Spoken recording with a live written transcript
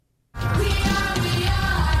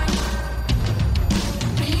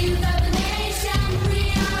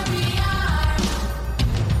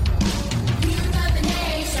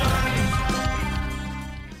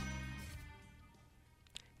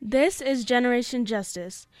This is Generation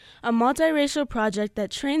Justice, a multiracial project that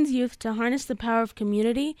trains youth to harness the power of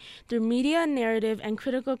community through media, narrative, and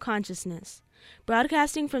critical consciousness.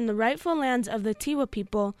 Broadcasting from the rightful lands of the Tiwa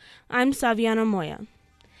people, I'm Saviano Moya.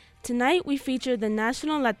 Tonight we feature the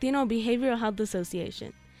National Latino Behavioral Health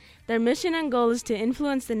Association. Their mission and goal is to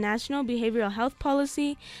influence the national behavioral health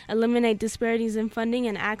policy, eliminate disparities in funding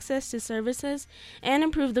and access to services, and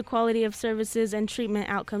improve the quality of services and treatment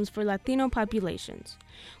outcomes for Latino populations.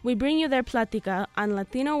 We bring you their plática on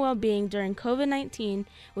Latino well-being during COVID-19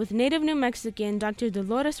 with native New Mexican Dr.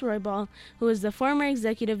 Dolores Roybal, who is the former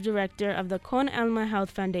executive director of the Con Alma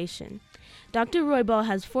Health Foundation. Dr. Roybal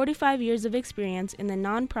has 45 years of experience in the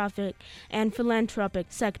nonprofit and philanthropic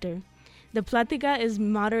sector. The plática is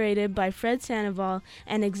moderated by Fred Sandoval,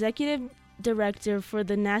 an executive director for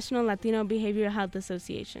the National Latino Behavioral Health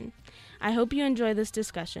Association. I hope you enjoy this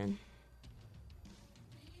discussion.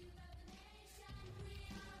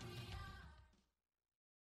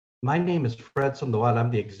 My name is Fred Sandoval. I'm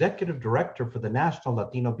the executive director for the National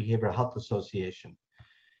Latino Behavioral Health Association.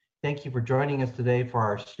 Thank you for joining us today for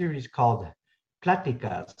our series called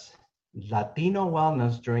Pláticas, Latino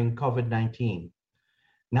Wellness During COVID-19.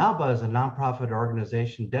 NALBA is a nonprofit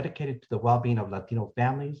organization dedicated to the well-being of Latino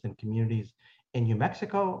families and communities in New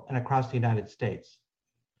Mexico and across the United States.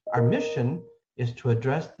 Our mission is to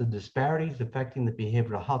address the disparities affecting the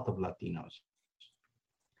behavioral health of Latinos.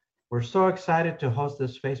 We're so excited to host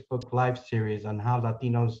this Facebook Live series on how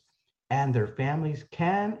Latinos and their families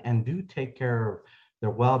can and do take care of their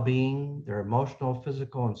well-being, their emotional,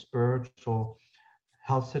 physical, and spiritual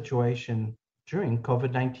health situation during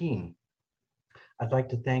COVID-19. I'd like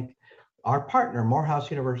to thank our partner,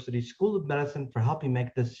 Morehouse University School of Medicine, for helping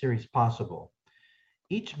make this series possible.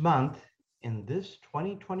 Each month in this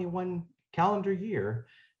 2021 calendar year,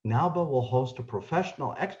 NALBA will host a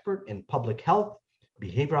professional expert in public health,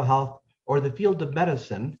 behavioral health, or the field of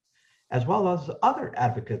medicine, as well as other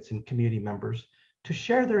advocates and community members to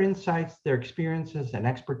share their insights, their experiences, and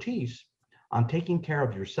expertise on taking care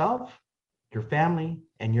of yourself, your family,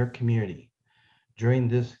 and your community during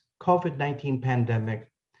this COVID-19 pandemic,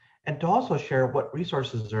 and to also share what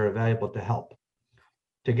resources are available to help.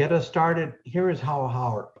 To get us started, here is how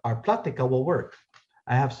our plática will work.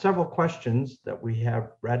 I have several questions that we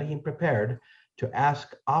have ready and prepared to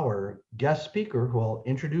ask our guest speaker, who I'll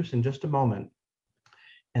introduce in just a moment,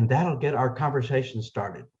 and that'll get our conversation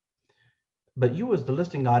started. But you as the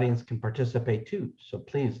listening audience can participate too, so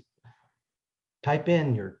please type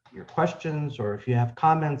in your questions, or if you have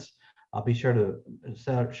comments, I'll be sure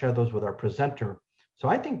to share those with our presenter. So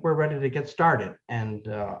I think we're ready to get started. And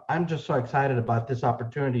I'm just so excited about this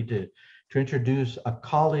opportunity to introduce a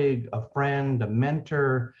colleague, a friend, a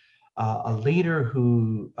mentor, a leader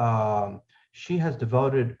who she has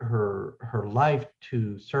devoted her life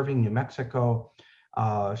to serving New Mexico.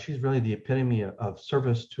 She's really the epitome of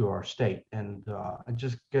service to our state. And it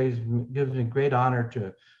just gives me great honor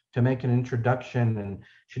to make an introduction. And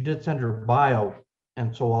she did send her bio.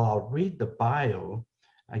 And so while I'll read the bio,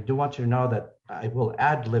 I do want you to know that I will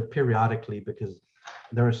ad-lib periodically because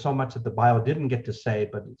there is so much that the bio didn't get to say,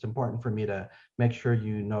 but it's important for me to make sure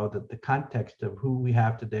you know that the context of who we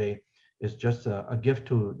have today is just a gift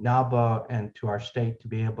to NALBA and to our state to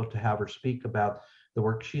be able to have her speak about the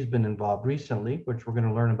work she's been involved recently, which we're going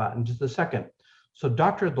to learn about in just a second. So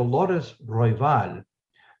Dr. Dolores Roybal,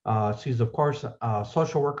 she's of course a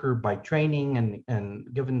social worker by training,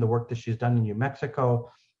 and given the work that she's done in New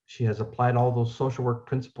Mexico, she has applied all those social work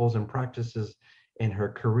principles and practices in her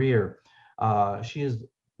career. She is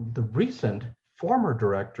the recent former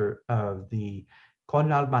director of the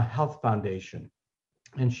Con Alma Health Foundation,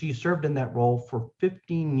 and she served in that role for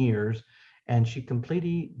 15 years, and she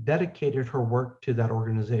completely dedicated her work to that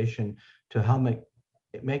organization to help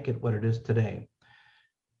make it what it is today.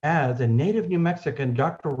 As a native New Mexican,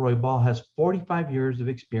 Dr. Roybal has 45 years of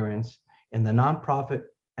experience in the nonprofit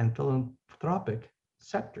and philanthropic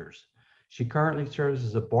sectors. She currently serves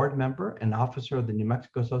as a board member and officer of the New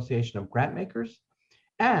Mexico Association of Grantmakers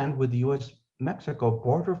and with the U.S.-Mexico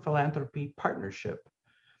Border Philanthropy Partnership.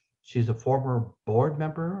 She's a former board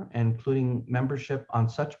member, including membership on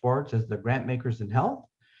such boards as the Grantmakers in Health,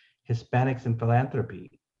 Hispanics in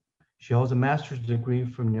Philanthropy. She holds a master's degree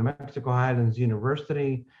from New Mexico Highlands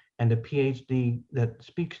University and a PhD that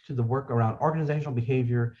speaks to the work around organizational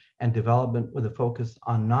behavior and development with a focus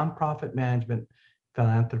on nonprofit management,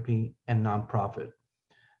 philanthropy, and nonprofit.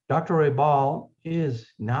 Dr. Roybal is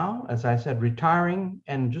now, as I said, retiring,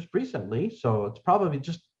 and just recently, so it's probably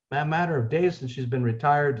just a matter of days since she's been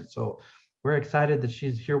retired. So we're excited that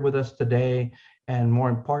she's here with us today, And more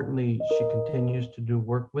importantly, she continues to do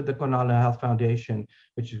work with the Conala Health Foundation,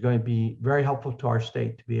 which is going to be very helpful to our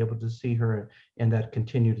state to be able to see her in that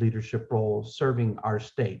continued leadership role serving our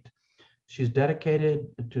state. She's dedicated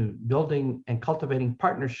to building and cultivating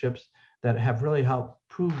partnerships that have really helped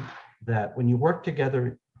prove that when you work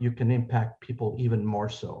together, you can impact people even more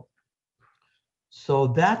so. So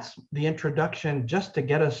that's the introduction just to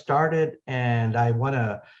get us started. And I want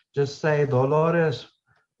to just say, Dolores,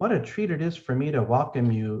 what a treat it is for me to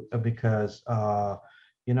welcome you because,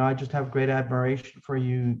 I just have great admiration for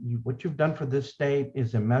you. What you've done for this state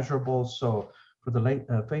is immeasurable. So for the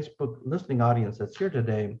Facebook listening audience that's here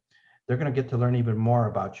today, they're going to get to learn even more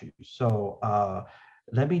about you. So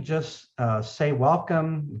let me just say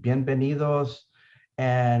welcome, bienvenidos,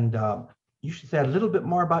 and you should say a little bit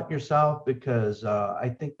more about yourself because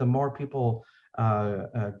I think the more people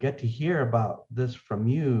get to hear about this from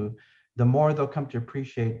you, the more they'll come to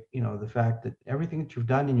appreciate, the fact that everything that you've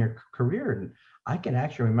done in your career. And I can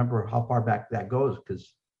actually remember how far back that goes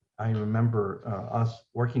because I remember us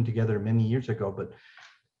working together many years ago. But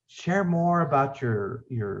share more about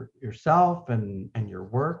yourself and your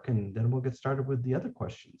work, and then we'll get started with the other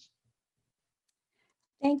questions.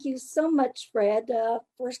 Thank you so much, Fred.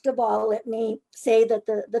 First of all, let me say that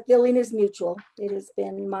the feeling is mutual. It has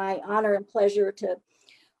been my honor and pleasure to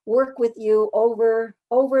work with you over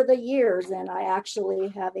the years, and I actually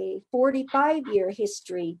have a 45-year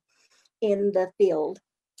history in the field.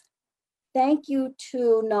 Thank you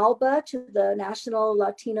to NALBA, to the National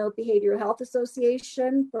Latino Behavioral Health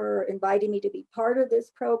Association, for inviting me to be part of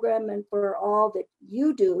this program and for all that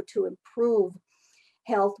you do to improve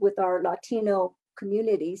health with our Latino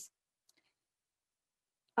communities.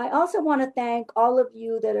 I also want to thank all of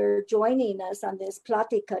you that are joining us on this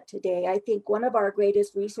Platica today. I think one of our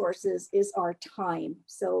greatest resources is our time.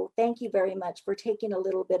 So thank you very much for taking a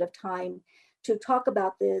little bit of time to talk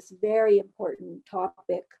about this very important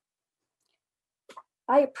topic.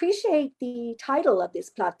 I appreciate the title of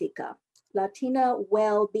this Platica, Latina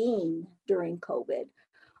Well-Being During COVID.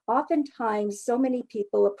 Oftentimes, so many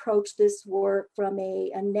people approach this work from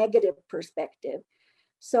a negative perspective.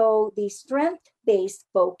 So the strength-based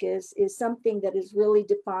focus is something that has really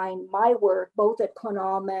defined my work, both at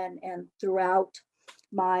CONALMA and throughout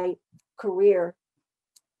my career.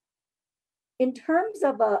 In terms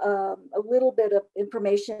of a little bit of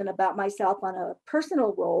information about myself on a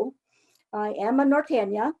personal role, I am a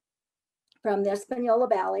Norteña from the Española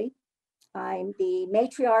Valley. I'm the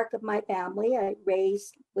matriarch of my family. I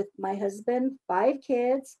raised with my husband 5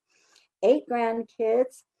 kids, 8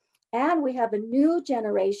 grandkids, and we have a new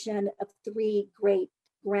generation of 3 great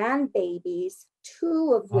grandbabies,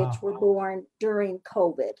 2 of which were born during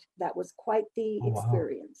COVID. That was quite the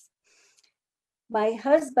experience. My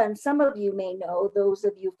husband, some of you may know, those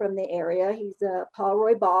of you from the area, he's Paul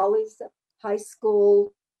Roy Ball. He's a high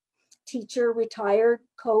school teacher, retired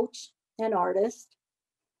coach, and artist.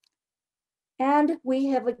 And we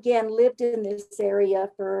have again lived in this area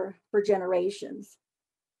for generations.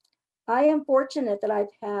 I am fortunate that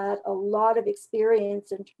I've had a lot of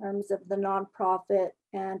experience in terms of the nonprofit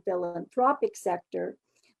and philanthropic sector,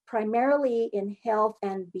 primarily in health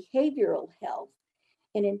and behavioral health.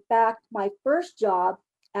 And in fact, my first job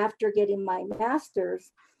after getting my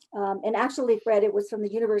master's, and actually, Fred, it was from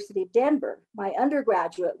the University of Denver. My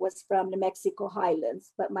undergraduate was from New Mexico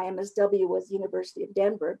Highlands, but my MSW was University of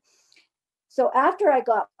Denver. So after I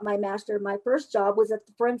got my master, my first job was at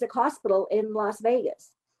the Forensic Hospital in Las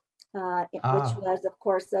Vegas, which was, of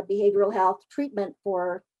course, a behavioral health treatment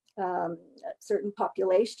for a certain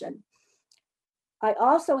population. I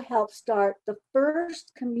also helped start the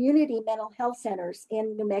first community mental health centers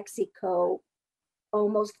in New Mexico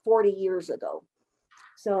almost 40 years ago.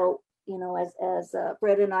 So, as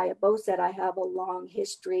Fred and I have both said, I have a long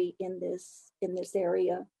history in this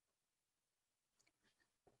area.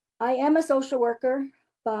 I am a social worker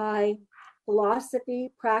by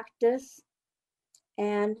philosophy, practice,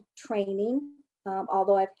 and training.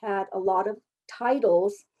 Although I've had a lot of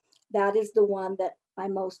titles, that is the one that I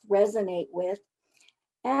most resonate with.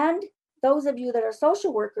 And those of you that are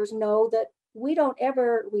social workers know that we don't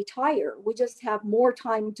ever retire. We just have more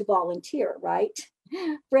time to volunteer, right?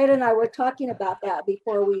 Fred and I were talking about that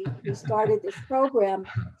before we started this program,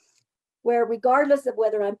 where regardless of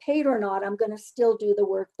whether I'm paid or not, I'm going to still do the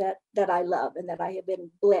work that I love and that I have been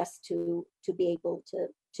blessed to be able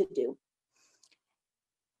to do.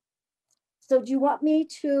 So do you want me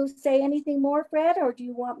to say anything more, Fred, or do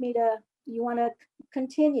you want to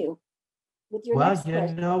continue with your next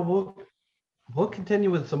question? We'll continue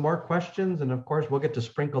with some more questions, and of course we'll get to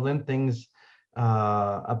sprinkle in things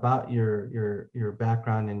about your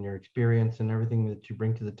background and your experience and everything that you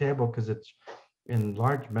bring to the table, because it's in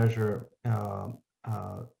large measure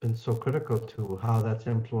been so critical to how that's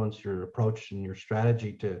influenced your approach and your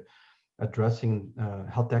strategy to addressing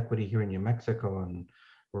health equity here in New Mexico. And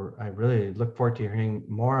I really look forward to hearing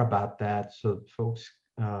more about that. So folks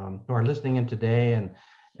who are listening in today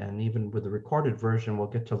and even with the recorded version, will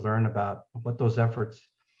get to learn about what those efforts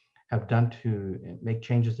have done to make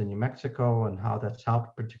changes in New Mexico and how that's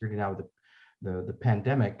helped, particularly now with the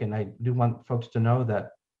pandemic. And I do want folks to know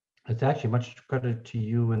that it's actually much credit to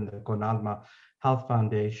you and the Conalma Health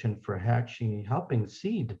Foundation for actually helping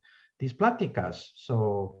seed these platicas.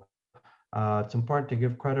 So it's important to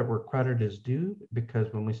give credit where credit is due,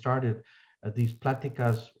 because when we started these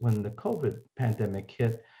platicas, when the COVID pandemic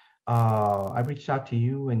hit, I reached out to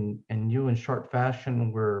you, and you in short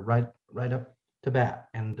fashion were right up to bat.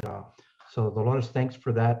 And so Dolores, thanks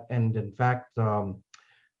for that. And in fact,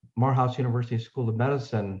 Morehouse University School of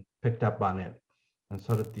Medicine picked up on it, and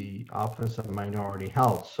so did the Office of Minority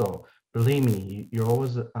Health. So believe me, you're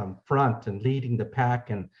always front and leading the pack,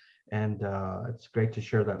 and it's great to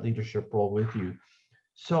share that leadership role with you.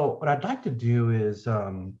 So what I'd like to do is,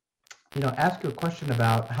 ask you a question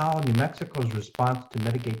about how New Mexico's response to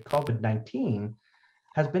mitigate COVID-19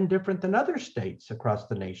 has been different than other states across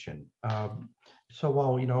the nation. So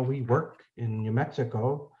while we work in New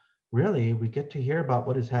Mexico, really we get to hear about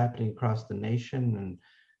what is happening across the nation.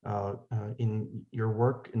 And in your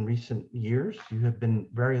work in recent years, you have been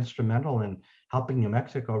very instrumental in helping New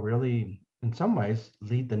Mexico really, in some ways,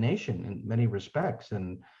 lead the nation in many respects.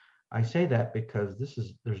 And I say that because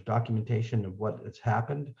there's documentation of what has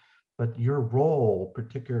happened, but your role,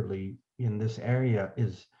 particularly in this area,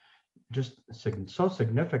 is just so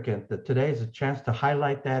significant that today is a chance to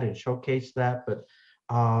highlight that and showcase that. But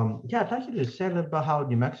yeah, I'd like you to say a little about how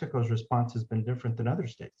New Mexico's response has been different than other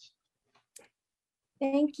states.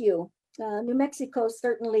 Thank you. New Mexico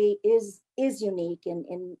certainly is unique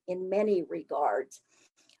in many regards.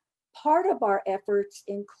 Part of our efforts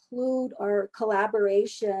include our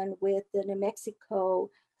collaboration with the New Mexico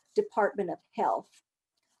Department of Health.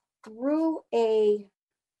 Through a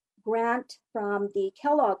grant from the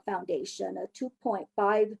Kellogg Foundation, a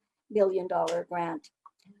 $2.5 million grant,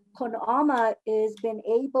 CONALMA has been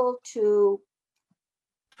able to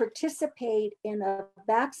participate in a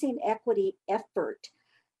vaccine equity effort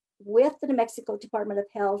with the New Mexico Department of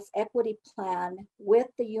Health's equity plan, with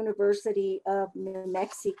the University of New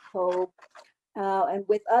Mexico, and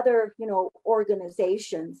with other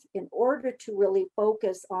organizations, in order to really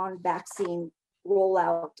focus on vaccine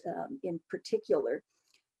rollout in particular.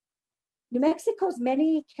 New Mexico's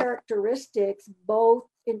many characteristics, both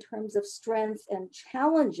in terms of strengths and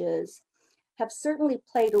challenges, have certainly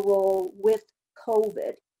played a role with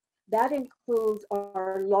COVID. That includes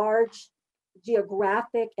our large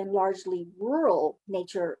geographic and largely rural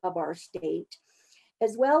nature of our state,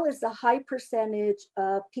 as well as the high percentage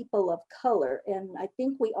of people of color. And I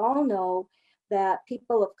think we all know that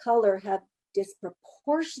people of color have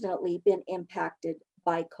disproportionately been impacted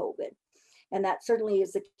by COVID. And that certainly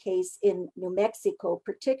is the case in New Mexico,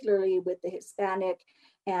 particularly with the Hispanic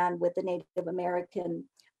and with the Native American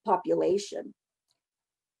population.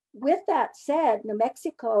 With that said, New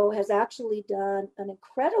Mexico has actually done an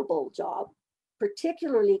incredible job,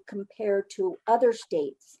 particularly compared to other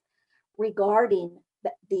states, regarding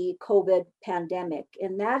the COVID pandemic.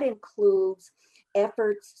 And that includes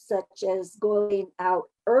efforts such as going out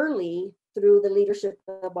early through the leadership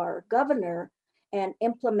of our governor and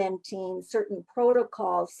implementing certain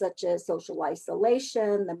protocols such as social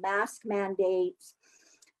isolation, the mask mandates,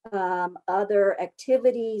 other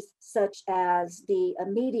activities such as the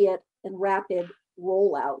immediate and rapid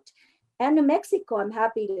rollout. And New Mexico, I'm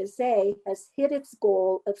happy to say, has hit its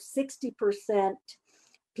goal of 60%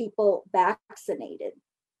 people vaccinated.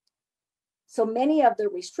 So many of the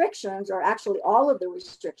restrictions, or actually all of the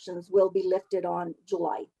restrictions, will be lifted on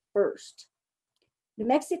July 1st. New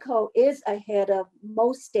Mexico is ahead of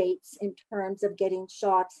most states in terms of getting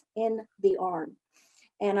shots in the arm.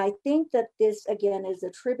 And I think that this, again, is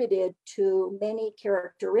attributed to many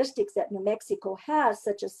characteristics that New Mexico has,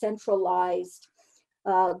 such as centralized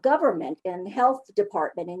government and health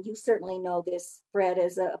department. And you certainly know this, Fred,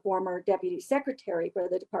 as a former deputy secretary for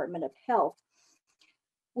the Department of Health.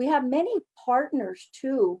 We have many partners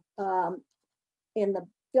too in the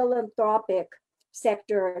philanthropic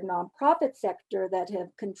sector and nonprofit sector that have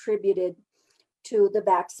contributed to the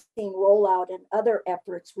vaccine rollout and other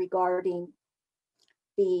efforts regarding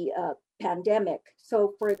the pandemic.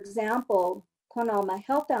 So for example, CONALMA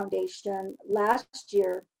Health Foundation last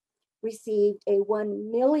year received a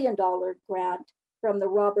 $1 million grant from the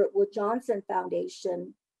Robert Wood Johnson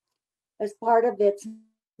Foundation as part of its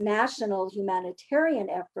national humanitarian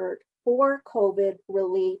effort for COVID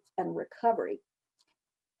relief and recovery.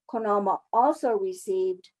 CONAMA also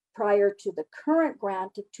received, prior to the current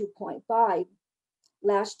grant of 2.5,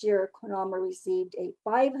 last year CONAMA received a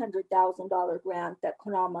 $500,000 grant that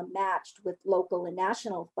CONAMA matched with local and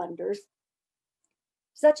national funders,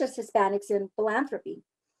 such as Hispanics in Philanthropy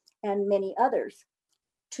and many others,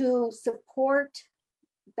 to support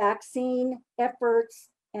vaccine efforts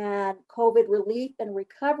and COVID relief and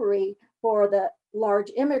recovery for the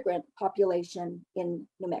large immigrant population in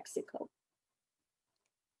New Mexico.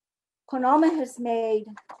 CONAMA has made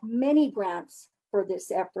many grants for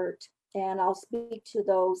this effort, and I'll speak to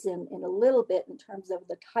those in a little bit in terms of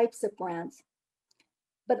the types of grants.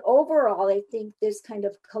 But overall, I think this kind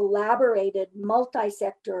of collaborated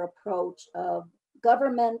multi-sector approach of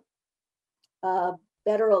government,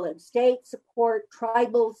 federal and state support,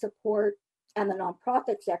 tribal support, and the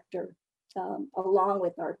nonprofit sector, along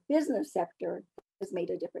with our business sector, has made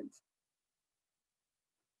a difference.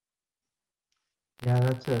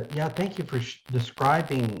 Yeah, thank you for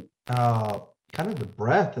describing kind of the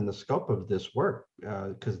breadth and the scope of this work,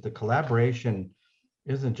 because the collaboration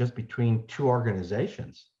isn't just between two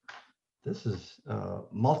organizations. This is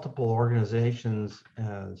multiple organizations,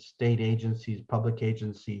 state agencies, public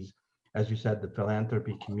agencies, as you said, the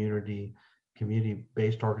philanthropy community,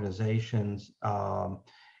 community-based organizations.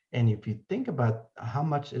 And if you think about how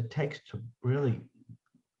much it takes to really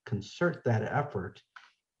concert that effort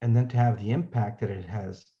and then to have the impact that it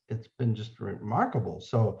has, it's been just remarkable.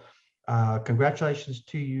 So congratulations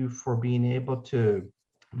to you for being able to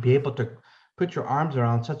put your arms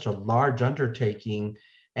around such a large undertaking.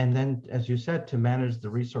 And then, as you said, to manage the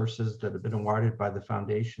resources that have been awarded by the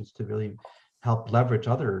foundations to really help leverage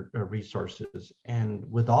other resources. And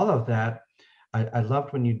with all of that, I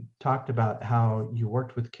loved when you talked about how you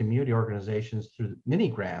worked with community organizations through mini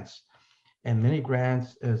grants. And mini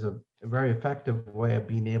grants is a very effective way of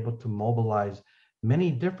being able to mobilize many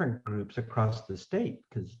different groups across the state,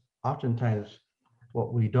 because oftentimes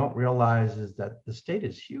what we don't realize is that the state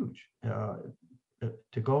is huge.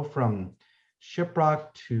 To go from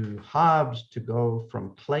Shiprock to Hobbs, to go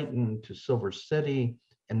from Clayton to Silver City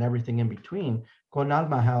and everything in between,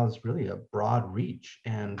 CONALMA has really a broad reach,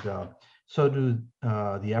 and so do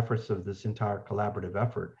the efforts of this entire collaborative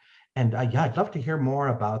effort. And yeah, I'd love to hear more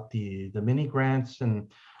about the mini grants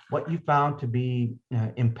and what you found to be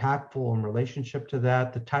impactful in relationship to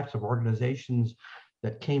that, the types of organizations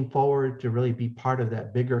that came forward to really be part of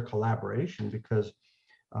that bigger collaboration, because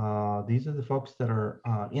these are the folks that are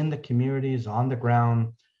in the communities, on the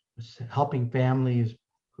ground, helping families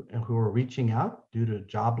who are reaching out due to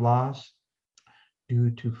job loss, due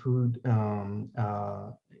to food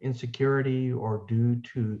insecurity, or due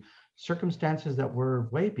to circumstances that were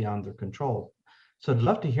way beyond their control. So I'd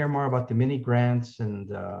love to hear more about the mini grants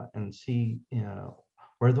and see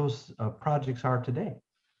where those projects are today.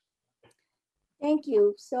 Thank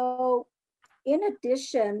you. So in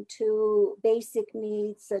addition to basic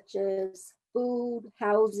needs such as food,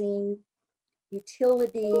 housing,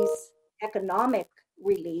 utilities, economic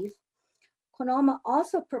relief, CONALMA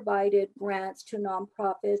also provided grants to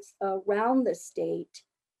nonprofits around the state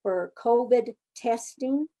for COVID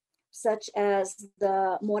testing, such as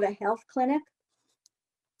the Mora Health Clinic,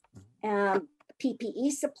 and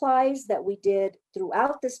PPE supplies that we did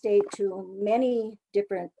throughout the state to many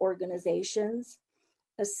different organizations,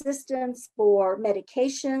 assistance for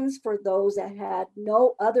medications for those that had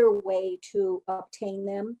no other way to obtain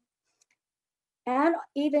them, and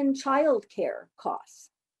even childcare costs.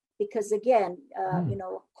 Because again,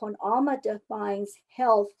 CONALMA defines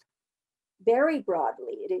health very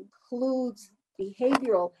broadly. It includes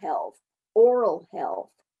behavioral health, oral health,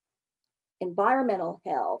 environmental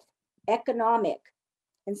health, economic,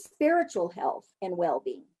 and spiritual health and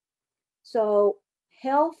well-being. So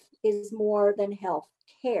health is more than health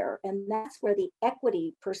care, and that's where the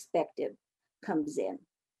equity perspective comes in.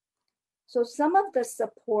 So some of the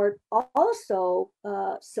support also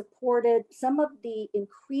supported some of the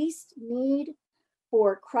increased need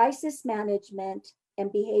for crisis management and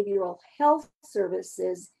behavioral health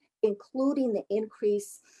services, including the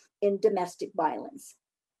increase in domestic violence.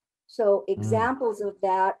 So examples of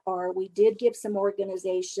that are, we did give some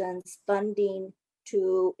organizations funding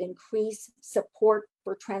to increase support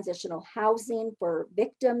for transitional housing for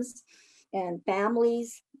victims and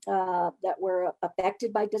families that were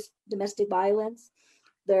affected by domestic violence.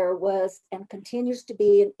 There was and continues to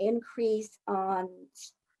be an increase on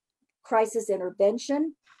crisis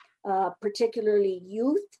intervention particularly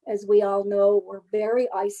youth. As we all know, were very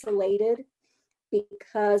isolated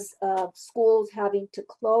because of schools having to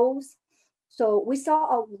close. So we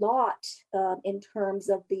saw a lot in terms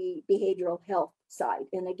of the behavioral health side.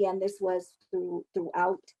 And again, this was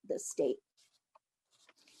throughout the state.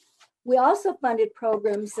 We also funded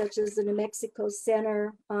programs such as the New Mexico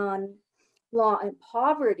Center on Law and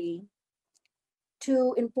Poverty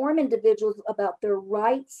to inform individuals about their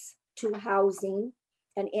rights to housing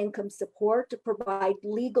and income support, to provide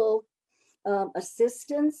legal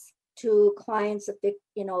assistance to clients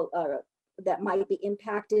that might be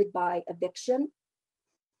impacted by eviction.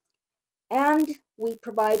 And we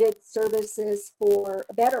provided services for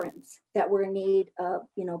veterans that were in need of,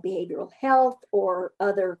 behavioral health or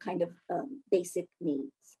other kind of basic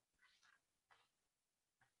needs.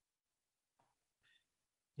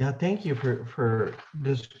 Yeah, thank you for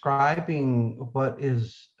describing what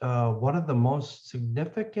is one of the most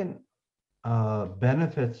significant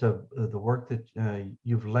benefits of the work that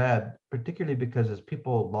you've led, particularly because as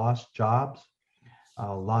people lost jobs,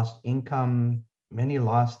 lost income, many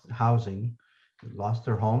lost housing, lost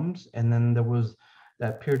their homes, and then there was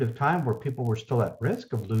that period of time where people were still at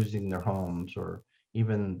risk of losing their homes or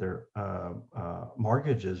even their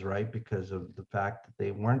mortgages, right? Because of the fact that they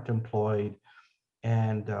weren't employed,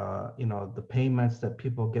 and the payments that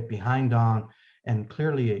people get behind on. And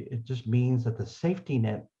clearly it just means that the safety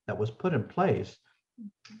net that was put in place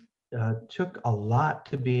took a lot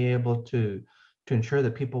to be able to ensure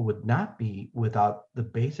that people would not be without the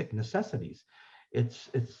basic necessities. It's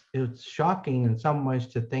shocking in some ways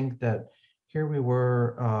to think that here we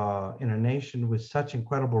were in a nation with such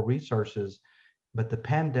incredible resources, but the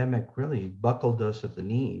pandemic really buckled us at the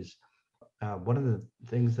knees. One of the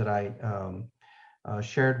things that I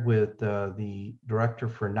shared with the director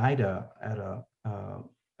for NIDA at a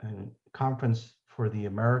conference for the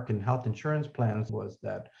American Health Insurance Plans was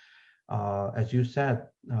that, as you said,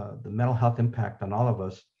 the mental health impact on all of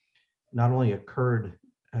us not only occurred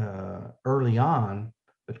early on,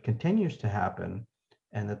 but continues to happen,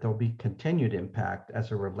 and that there'll be continued impact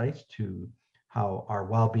as it relates to how our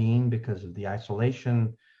well-being, because of the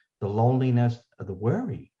isolation, the loneliness, the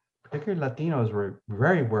worry. Particularly Latinos were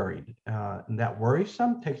very worried, and that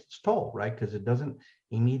worrisome takes its toll, right? Because it doesn't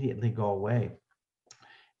immediately go away.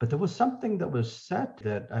 But there was something that was said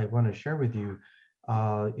that I want to share with you.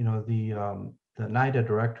 The NIDA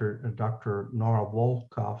director, Dr. Nora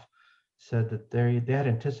Wolkoff, said that they had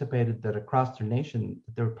anticipated that across their nation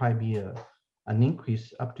there would probably be an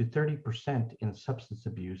increase up to 30% in substance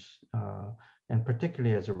abuse, and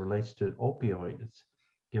particularly as it relates to opioids,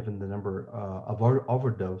 given the number of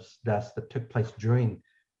overdose deaths that took place during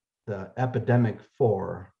the epidemic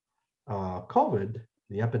for COVID.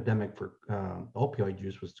 The epidemic for opioid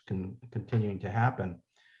use was continuing to happen.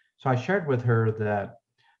 So I shared with her that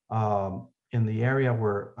in the area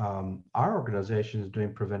where our organization is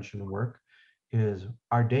doing prevention work, is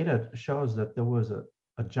our data shows that there was a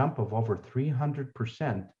jump of over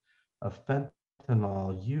 300% of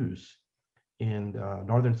fentanyl use in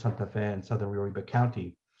northern Santa Fe and southern Rio Arriba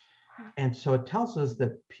County. And so it tells us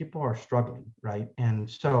that people are struggling, right? And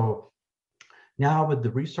so now with the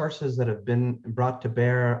resources that have been brought to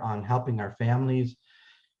bear on helping our families,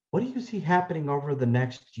 what do you see happening over the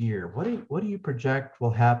next year? What do you project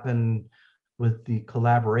will happen with the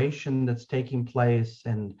collaboration that's taking place?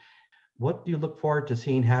 And what do you look forward to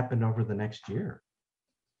seeing happen over the next year?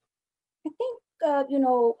 I think,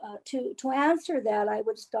 to answer that, I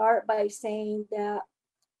would start by saying that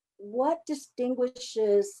what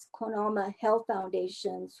distinguishes Conalma Health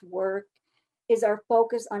Foundation's work is our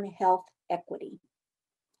focus on health equity.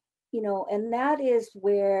 And that is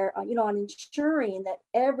where, on ensuring that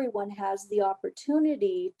everyone has the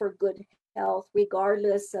opportunity for good health,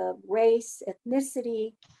 regardless of race,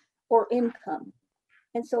 ethnicity, or income.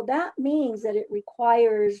 And so that means that it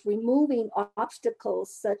requires removing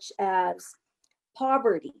obstacles such as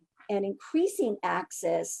poverty and increasing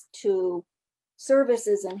access to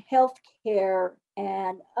services and healthcare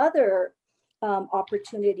and other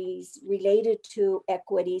opportunities related to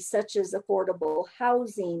equity, such as affordable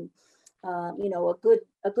housing, a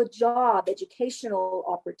good job, educational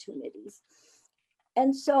opportunities.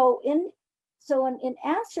 And so in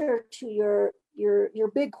answer to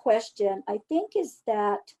your big question, I think is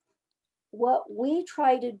that what we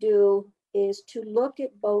try to do is to look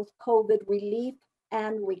at both COVID relief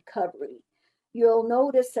and recovery. You'll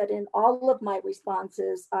notice that in all of my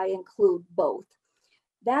responses, I include both.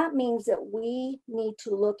 That means that we need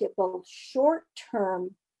to look at both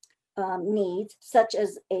short-term needs, such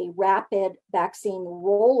as a rapid vaccine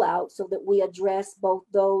rollout, so that we address both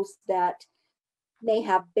those that may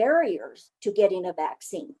have barriers to getting a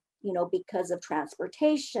vaccine, because of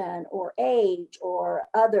transportation or age or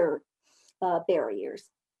other barriers,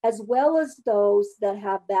 as well as those that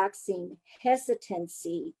have vaccine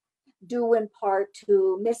hesitancy due in part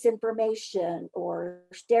to misinformation or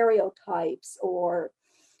stereotypes or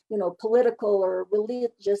political or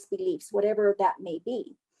religious beliefs, whatever that may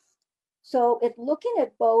be. So it's looking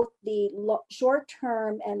at both the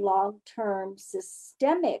short-term and long-term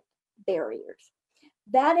systemic barriers.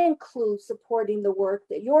 That includes supporting the work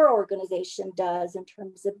that your organization does in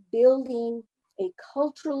terms of building a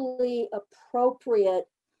culturally appropriate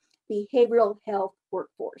behavioral health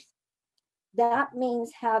workforce. That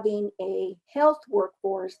means having a health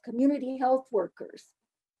workforce, community health workers,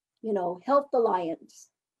 health alliance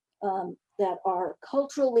that are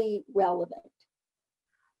culturally relevant.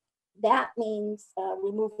 That means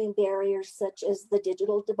removing barriers such as the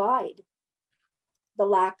digital divide, the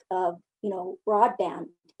lack of, broadband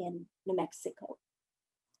in New Mexico.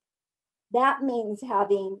 That means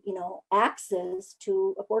having, access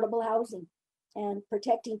to affordable housing and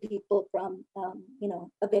protecting people from,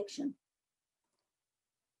 eviction.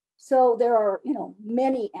 So there are,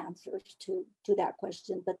 many answers to that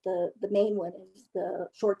question, but the main one is the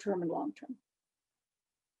short-term and long-term.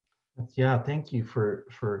 Yeah, thank you for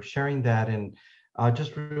sharing that. And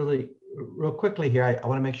just really real quickly here, I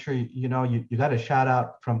want to make sure you got a shout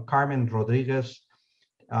out from Carmen Rodriguez.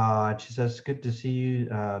 She says, good to see you,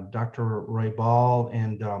 Dr. Roybal.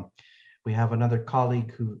 And we have another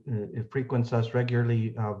colleague who frequents us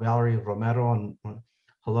regularly, Valerie Romero. And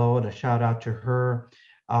hello, and a shout out to her.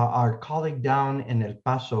 Our colleague down in El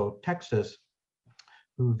Paso, Texas,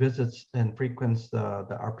 who visits and frequents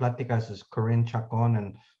our Platicas is Corinne Chacon.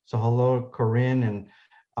 And so hello, Corinne.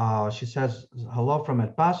 And she says, hello from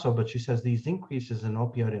El Paso, but she says these increases in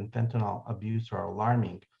opioid and fentanyl abuse are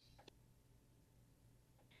alarming.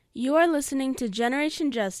 You are listening to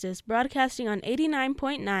Generation Justice, broadcasting on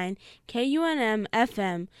 89.9 KUNM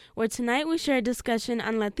FM, where tonight we share a discussion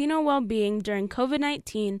on Latino well-being during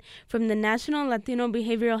COVID-19 from the National Latino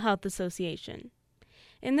Behavioral Health Association.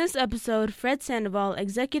 In this episode, Fred Sandoval,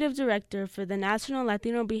 Executive Director for the National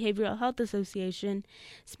Latino Behavioral Health Association,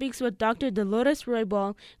 speaks with Dr. Dolores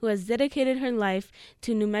Roybal, who has dedicated her life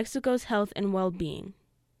to New Mexico's health and well-being.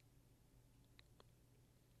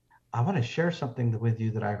 I want to share something with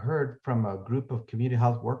you that I heard from a group of community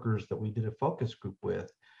health workers that we did a focus group with.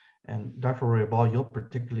 And Dr. Roybal, you'll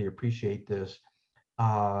particularly appreciate this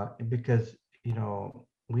because,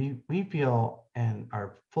 we feel and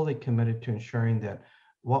are fully committed to ensuring that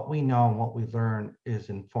what we know and what we learn is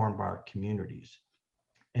informed by our communities.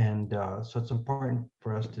 And so it's important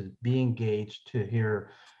for us to be engaged to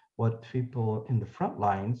hear what people in the front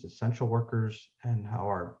lines, essential workers, and how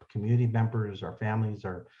our community members, our families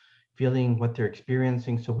are feeling, what they're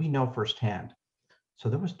experiencing, so we know firsthand. So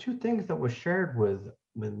there was two things that was shared with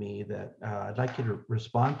me that I'd like you to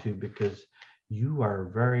respond to, because you are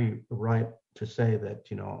very right to say that,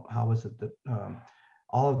 how is it that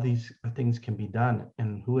all of these things can be done,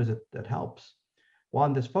 and who is it that helps? Well,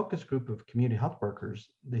 in this focus group of community health workers,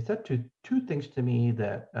 they said two things to me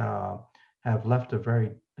that have left a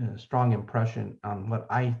very strong impression on what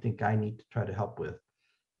I think I need to try to help with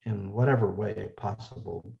in whatever way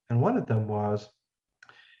possible. And one of them was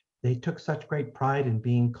they took such great pride in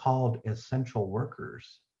being called essential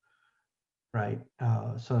workers, right?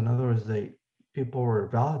 So in other words, people were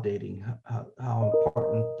validating how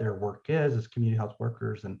important their work is as community health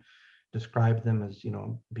workers, and described them as,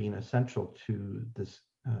 being essential to this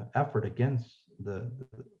effort against the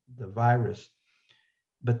virus.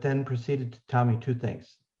 But then proceeded to tell me two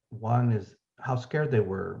things. One is how scared they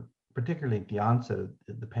were, particularly at the onset of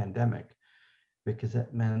the pandemic, because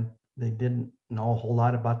that meant they didn't know a whole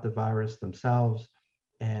lot about the virus themselves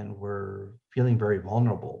and were feeling very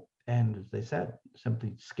vulnerable. And as they said,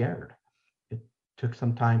 simply scared. It took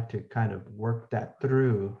some time to kind of work that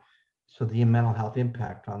through. So the mental health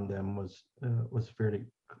impact on them was fairly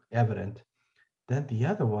evident. Then the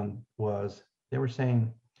other one was they were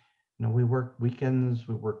saying, we work weekends,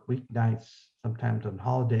 we work weeknights, sometimes on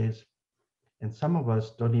holidays, and some of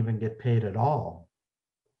us don't even get paid at all.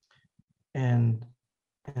 And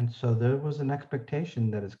so there was an expectation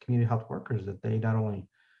that as community health workers that they not only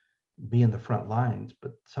be in the front lines,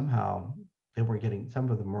 but somehow some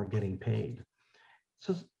of them were getting paid.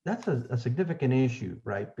 So that's a significant issue,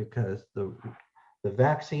 right? Because the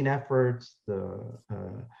vaccine efforts, the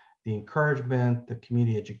encouragement, the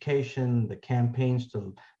community education, the campaigns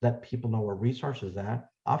to let people know where resources are,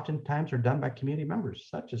 oftentimes are done by community members,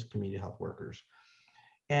 such as community health workers.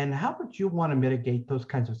 And how would you want to mitigate those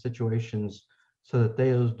kinds of situations so that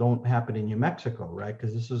those don't happen in New Mexico, right?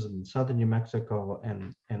 Because this is in southern New Mexico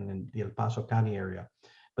and in the El Paso County area.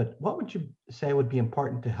 But what would you say would be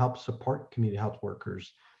important to help support community health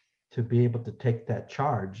workers to be able to take that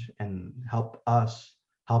charge and help us,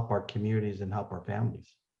 help our communities, and help our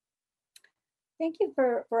families? Thank you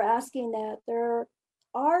for asking that. There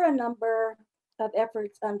are a number of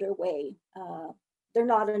efforts underway. They're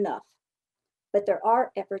not enough, but there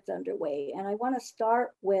are efforts underway. And I want to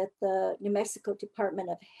start with the New Mexico Department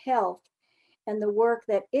of Health and the work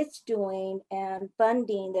that it's doing and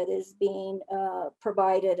funding that is being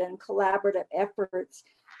provided, and collaborative efforts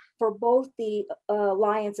for both the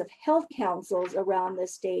Alliance of Health Councils around the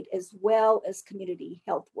state as well as community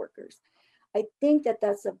health workers. I think that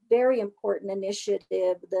that's a very important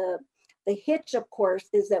initiative. The hitch, of course,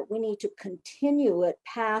 is that we need to continue it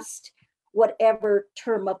past whatever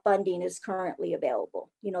term of funding is currently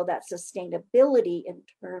available. You know, that sustainability in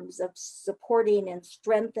terms of supporting and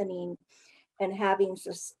strengthening and having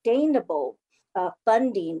sustainable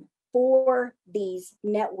funding for these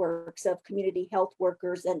networks of community health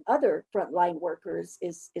workers and other frontline workers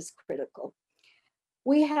is critical.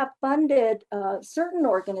 We have funded certain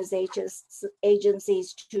organizations,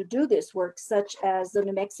 agencies to do this work, such as the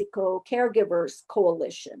New Mexico Caregivers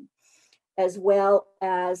Coalition, as well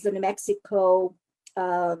as the New Mexico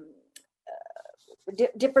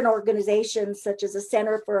different organizations such as the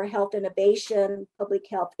Center for Health Innovation, Public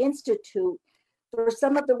Health Institute, for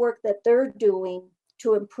some of the work that they're doing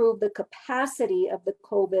to improve the capacity of the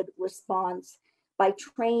COVID response by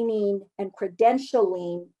training and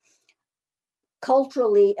credentialing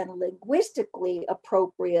culturally and linguistically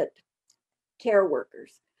appropriate care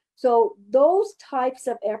workers. So those types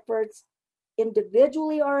of efforts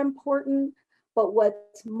individually are important, but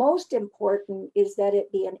what's most important is that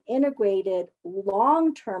it be an integrated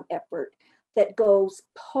long-term effort that goes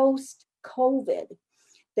post-COVID,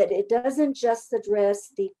 that it doesn't just address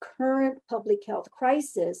the current public health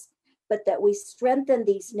crisis, but that we strengthen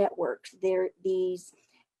these networks, these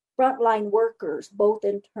frontline workers, both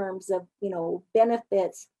in terms of, you know,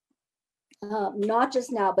 benefits, not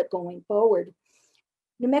just now, but going forward.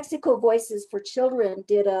 New Mexico Voices for Children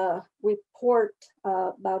did a report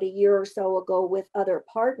about a year or so ago with other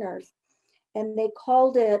partners, and they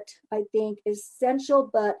called it, I think, essential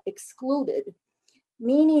but excluded,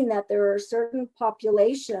 meaning that there are certain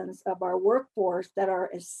populations of our workforce that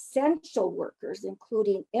are essential workers,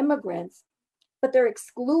 including immigrants, but they're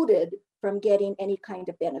excluded from getting any kind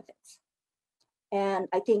of benefits. And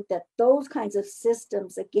I think that those kinds of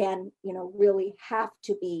systems, again, you know, really have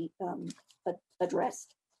to be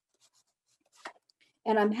addressed.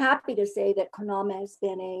 And I'm happy to say that CONAMA has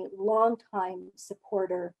been a longtime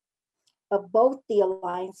supporter of both the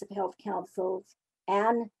Alliance of Health Councils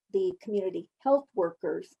and the community health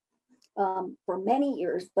workers for many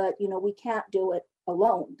years, but you know, we can't do it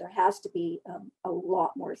alone. There has to be a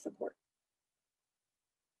lot more support.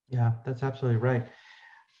 Yeah, that's absolutely right.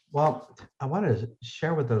 Well, I want to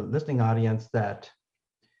share with the listening audience that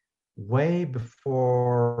way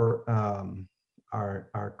before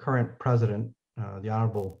our current president, the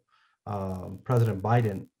Honorable President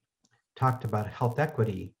Biden, talked about health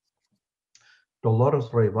equity, Dolores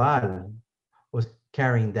Roybal was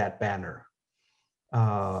carrying that banner.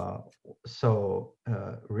 So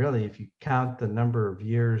really, if you count the number of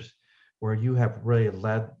years where you have really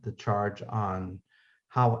led the charge on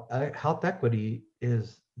how health equity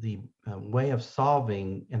is the way of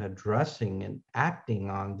solving and addressing and acting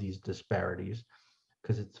on these disparities,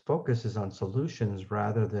 because its focus is on solutions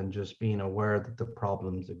rather than just being aware that the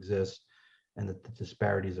problems exist and that the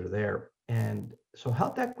disparities are there. And so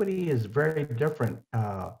health equity is very different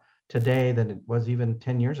today than it was even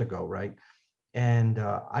 10 years ago, right? And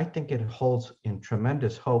I think it holds in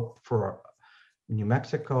tremendous hope for New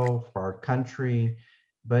Mexico, for our country.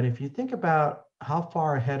 But if you think about how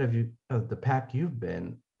far ahead of the pack you've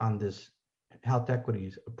been on this health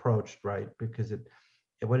equities approach, right? Because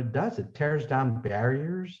what it does, it tears down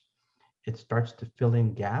barriers, it starts to fill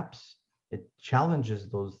in gaps, it challenges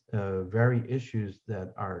those very issues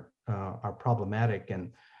that are problematic.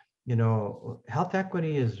 And you know, health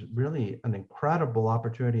equity is really an incredible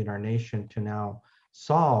opportunity in our nation to now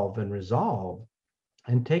solve and resolve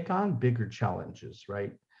and take on bigger challenges,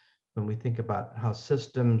 right? When we think about how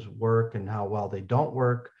systems work and how well they don't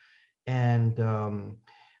work, and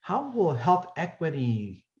how will health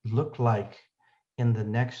equity look like in the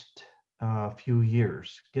next few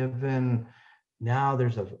years, given now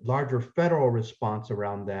there's a larger federal response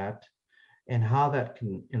around that, and how that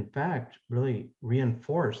can, in fact, really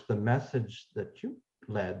reinforce the message that you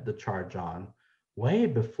led the charge on way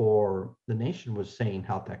before the nation was saying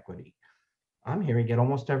health equity. I'm hearing it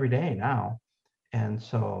almost every day now. And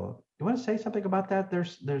so, you want to say something about that?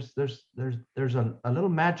 There's a little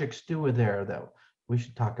magic stew there that we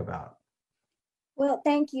should talk about. Well,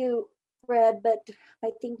 thank you, Fred, but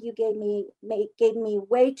I think you gave me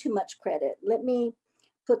way too much credit. Let me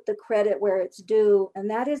put the credit where it's due, and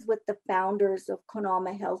that is with the founders of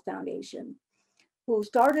Konama Health Foundation, who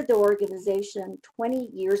started the organization 20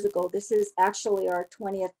 years ago. This is actually our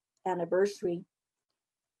 20th anniversary.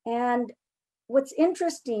 And what's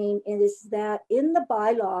interesting is that in the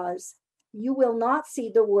bylaws, you will not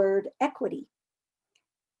see the word equity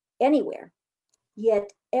anywhere.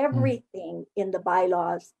 Yet everything in the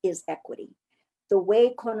bylaws is equity. The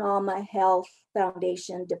way Konama Health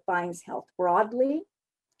Foundation defines health broadly,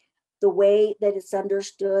 the way that it's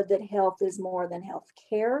understood that health is more than health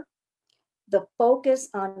care, the focus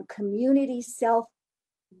on community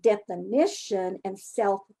self-definition and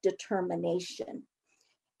self-determination.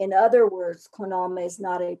 In other words, Konama is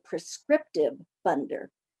not a prescriptive funder,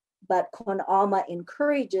 but Konama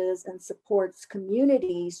encourages and supports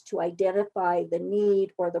communities to identify the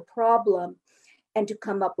need or the problem and to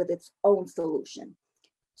come up with its own solution.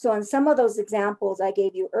 So in some of those examples I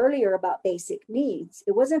gave you earlier about basic needs,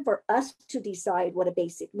 it wasn't for us to decide what a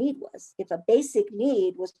basic need was. If a basic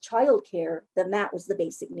need was childcare, then that was the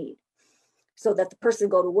basic need, so that the person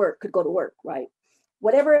could go to work, right?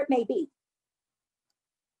 Whatever it may be.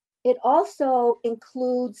 It also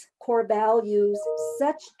includes core values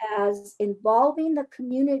such as involving the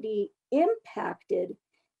community impacted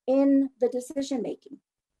in the decision making.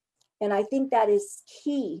 And I think that is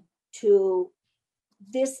key to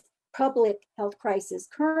this public health crisis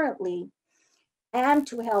currently and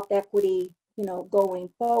to health equity, going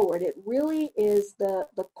forward. It really is the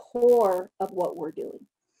core of what we're doing.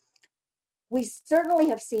 We certainly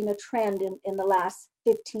have seen a trend in the last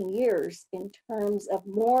 15 years in terms of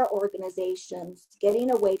more organizations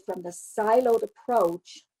getting away from the siloed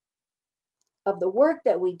approach of the work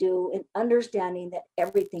that we do and understanding that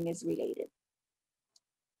everything is related.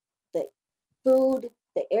 The food,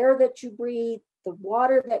 the air that you breathe, the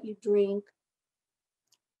water that you drink,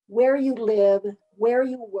 where you live, where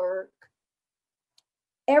you work,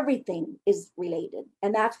 everything is related.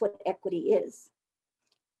 And that's what equity is.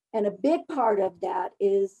 And a big part of that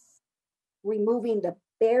is removing the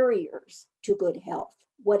barriers to good health,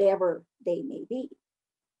 whatever they may be.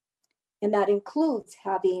 And that includes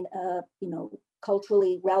having a,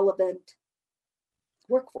 culturally relevant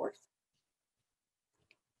workforce.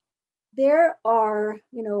 There are,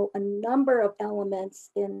 a number of elements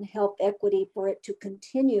in health equity for it to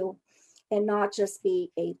continue and not just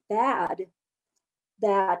be a fad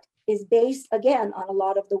that is based, again, on a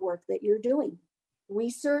lot of the work that you're doing.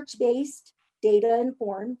 Research-based,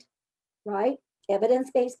 data-informed, right?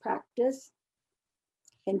 Evidence-based practice,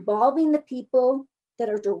 involving the people that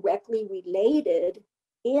are directly related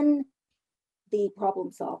in the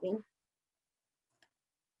problem solving,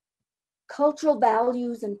 cultural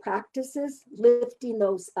values and practices, lifting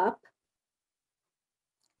those up,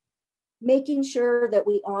 making sure that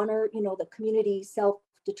we honor, the community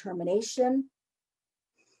self-determination.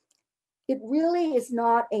 It really is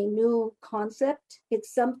not a new concept.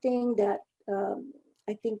 It's something that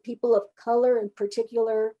I think people of color in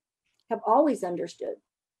particular have always understood.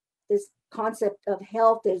 This concept of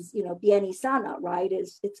health is, bien y sana, right?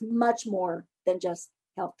 It's much more than just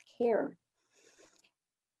health care.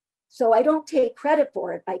 So I don't take credit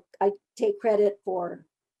for it. I take credit for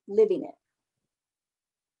living it.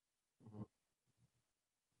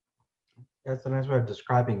 That's a nice way of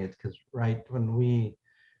describing it, because right, when we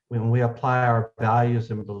apply our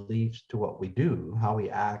values and beliefs to what we do, how we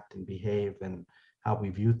act and behave and how we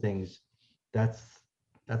view things, that's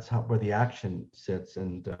where the action sits.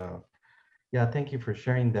 And yeah, thank you for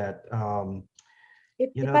sharing that.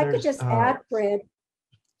 If I could just add, Fred.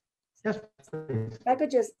 Yes, please. If I could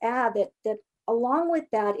just add that along with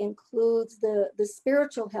that includes the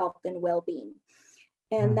spiritual health and well-being.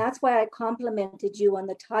 And that's why I complimented you on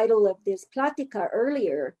the title of this Plática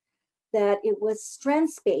earlier, that it was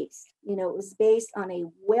strengths-based. It was based on a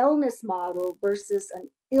wellness model versus an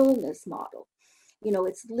illness model.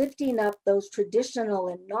 It's lifting up those traditional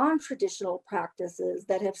and non-traditional practices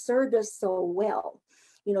that have served us so well,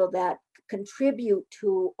 that contribute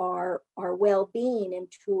to our well-being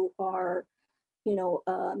and to our,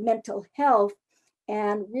 mental health,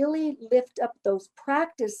 and really lift up those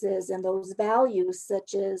practices and those values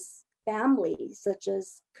such as family, such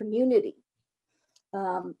as community,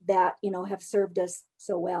 that, have served us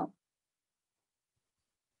so well.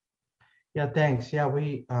 Yeah, thanks. Yeah,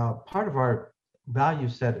 we part of our value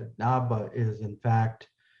set at NABA is, in fact,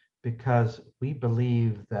 because we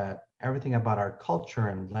believe that everything about our culture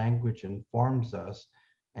and language informs us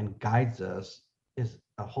and guides us is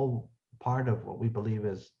a whole part of what we believe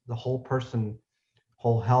is the whole person,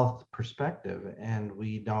 whole health perspective. And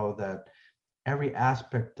we know that every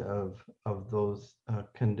aspect of those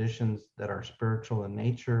conditions that are spiritual in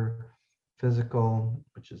nature, physical,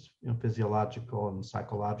 which is physiological and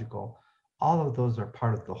psychological, all of those are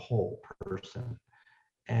part of the whole person.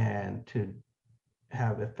 And to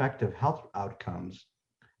have effective health outcomes,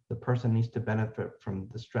 the person needs to benefit from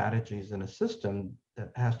the strategies in a system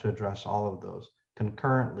that has to address all of those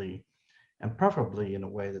concurrently and preferably in a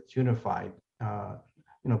way that's unified.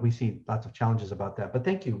 We see lots of challenges about that, but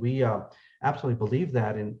thank you. We absolutely believe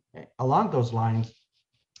that. And along those lines,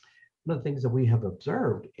 one of the things that we have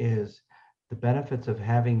observed is the benefits of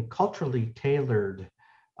having culturally tailored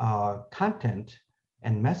content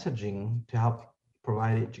and messaging to help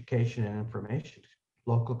provide education and information to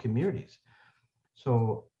local communities.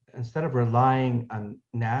 So instead of relying on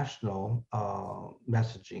national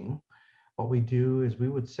messaging, what we do is we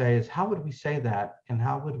would say is how would we say that and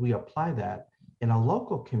how would we apply that in a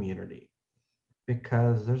local community?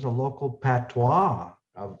 Because there's a local patois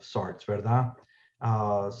of sorts, ¿verdad?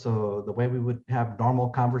 So the way we would have normal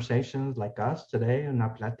conversations like us today in La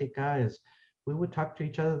Plática is we would talk to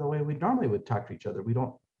each other the way we normally would talk to each other. We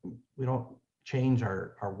don't change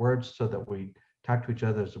our words so that we talk to each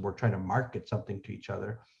other as we're trying to market something to each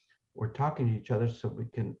other. We're talking to each other so we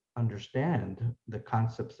can understand the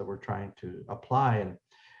concepts that we're trying to apply.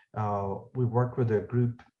 And we work with a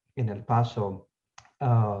group in El Paso,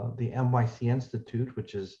 the MYC Institute,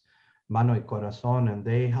 which is Mano y Corazón, and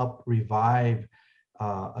they help revive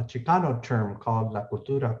a Chicano term called La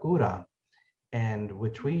Cultura Cura, and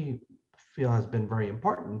which we feel has been very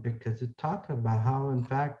important because it talks about how, in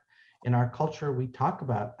fact, in our culture, we talk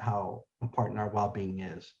about how important our well-being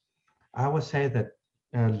is. I always say that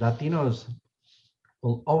Latinos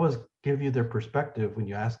will always give you their perspective when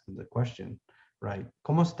you ask them the question, right?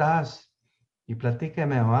 ¿Cómo estás? Y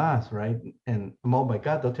platícame más, right? And oh my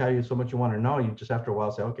God, they'll tell you so much you want to know. You just after a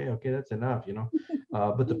while say, okay, that's enough,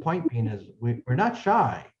 But the point being is we're not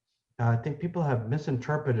shy. I think people have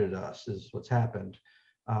misinterpreted us is what's happened.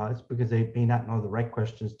 It's because they may not know the right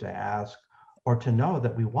questions to ask or to know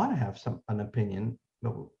that we want to have an opinion,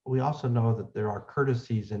 but we also know that there are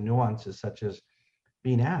courtesies and nuances such as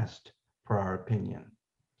being asked for our opinion.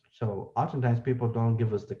 So oftentimes people don't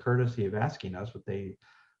give us the courtesy of asking us. What they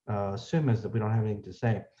assume is that we don't have anything to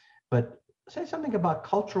say. But say something about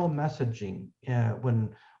cultural messaging.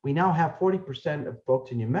 When we now have 40% of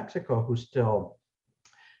folks in New Mexico who still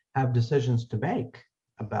have decisions to make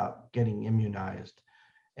about getting immunized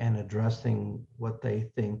and addressing what they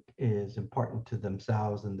think is important to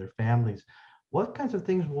themselves and their families. What kinds of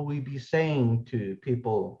things will we be saying to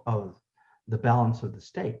people of the balance of the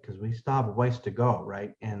state? Because we still have a ways to go,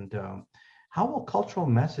 right? And how will cultural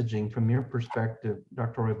messaging, from your perspective,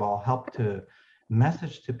 Dr. Roybal, help to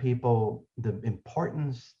message to people the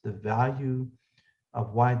importance, the value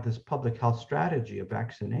of why this public health strategy of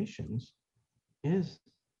vaccinations is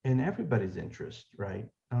in everybody's interest, right?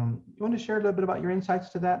 You want to share a little bit about your insights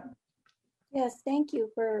to that? Yes, thank you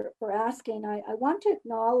for asking. I want to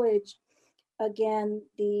acknowledge again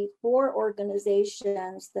the 4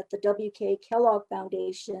 organizations that the W.K. Kellogg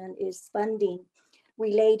Foundation is funding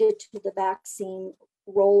related to the vaccine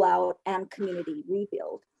rollout and community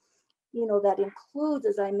rebuild. That includes,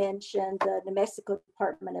 as I mentioned, the New Mexico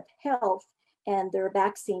Department of Health and their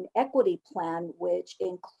vaccine equity plan, which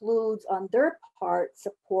includes on their part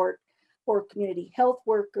support for community health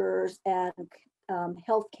workers and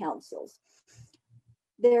health councils.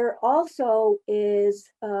 There also is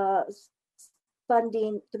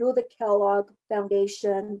funding through the Kellogg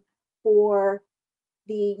Foundation for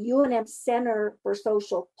the UNM Center for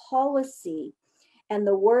Social Policy and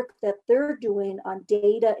the work that they're doing on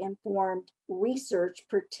data-informed research,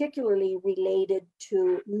 particularly related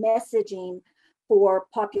to messaging for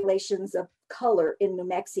populations of color in New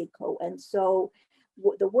Mexico. And so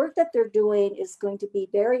the work that they're doing is going to be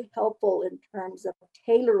very helpful in terms of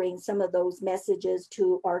tailoring some of those messages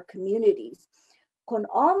to our communities.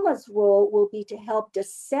 CONALMA's role will be to help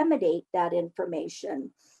disseminate that information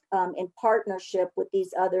in partnership with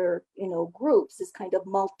these other, groups, this kind of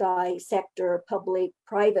multi-sector,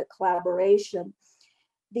 public-private collaboration.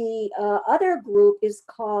 The other group is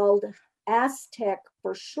called ASTEC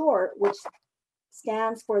for short, which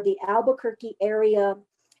stands for the Albuquerque Area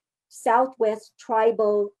Southwest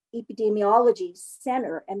Tribal Epidemiology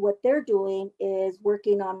Center. And what they're doing is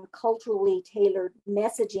working on culturally tailored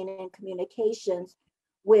messaging and communications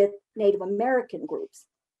with Native American groups.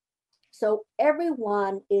 So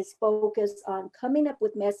everyone is focused on coming up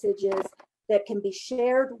with messages that can be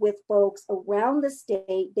shared with folks around the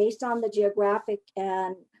state based on the geographic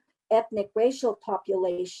and ethnic racial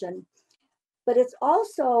population. But it's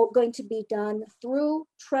also going to be done through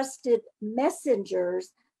trusted messengers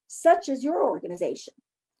such as your organization.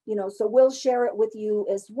 So we'll share it with you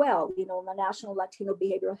as well, the National Latino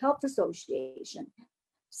Behavioral Health Association,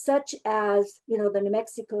 such as, the New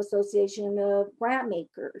Mexico Association of Grant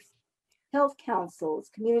Makers, health councils,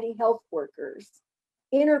 community health workers,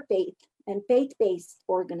 interfaith and faith-based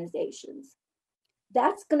organizations.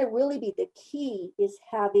 That's going to really be the key, is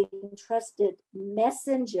having trusted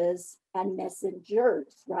messengers and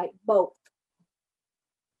messengers, right? Both.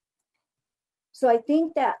 So I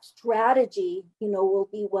think that strategy, will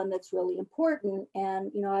be one that's really important.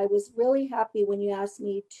 And, I was really happy when you asked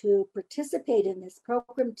me to participate in this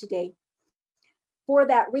program today for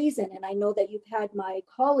that reason. And I know that you've had my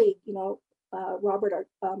colleague, Robert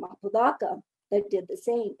Apodaca, that did the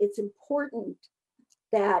same. It's important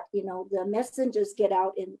that, the messengers get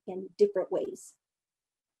out in different ways.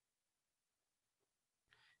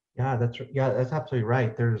 Yeah, that's absolutely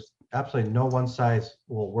right. There's absolutely no one size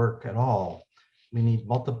will work at all. We need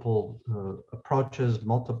multiple approaches,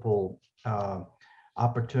 multiple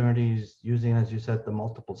opportunities, using, as you said, the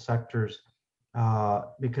multiple sectors,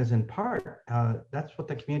 because in part, that's what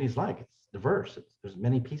the community is like. It's diverse. There's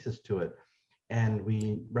many pieces to it, and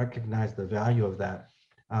we recognize the value of that.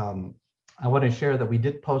 I want to share that we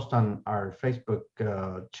did post on our Facebook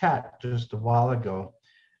chat just a while ago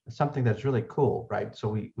something that's really cool, right? So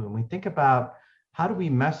when we think about how do we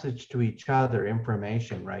message to each other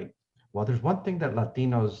information, right? Well, there's one thing that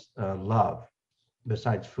Latinos love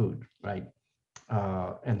besides food, right?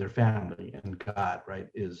 And their family and God, right,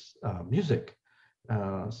 is music.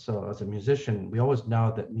 So as a musician, we always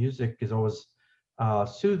know that music is always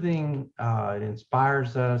soothing, it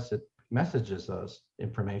inspires us, it messages us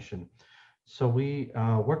information. So we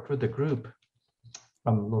worked with a group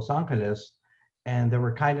from Los Angeles, and they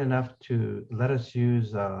were kind enough to let us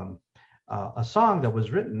use a song that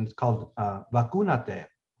was written. It's called Vacunate,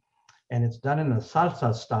 and it's done in a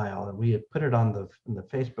salsa style. And we had put it on the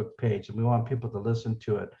Facebook page, and we want people to listen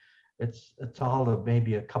to it. It's all of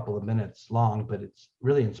maybe a couple of minutes long, but it's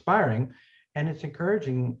really inspiring, and it's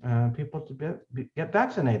encouraging people to get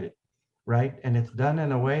vaccinated, right? And it's done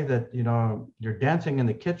in a way that, you're dancing in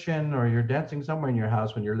the kitchen or you're dancing somewhere in your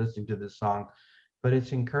house when you're listening to this song, but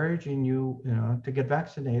it's encouraging you, to get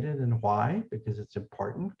vaccinated. And why? Because it's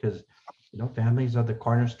important, because, families are the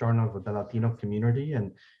cornerstone of the Latino community,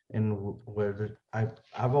 and where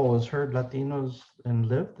I've always heard Latinos and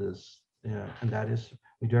live this, and that is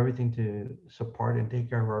we do everything to support and take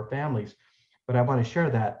care of our families. But I want to share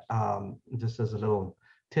that just as a little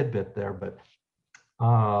tidbit there. But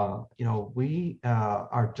we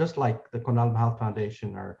are just like the Con Alma Health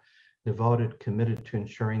Foundation, are devoted, committed to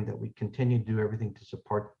ensuring that we continue to do everything to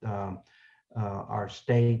support our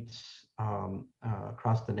states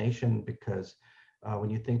across the nation, because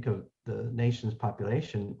when you think of the nation's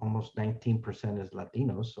population, almost 19% is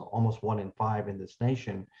Latinos, so almost 1 in 5 in this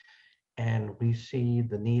nation. And we see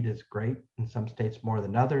the need is great in some states more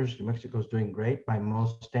than others. New Mexico is doing great by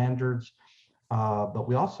most standards, but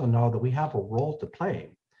we also know that we have a role to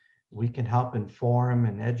play. We can help inform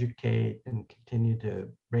and educate and continue to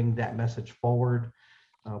bring that message forward.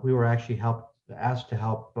 We were actually asked to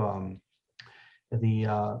help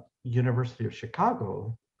the University of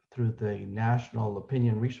Chicago through the National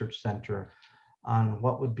Opinion Research Center on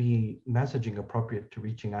what would be messaging appropriate to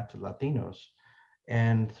reaching out to Latinos.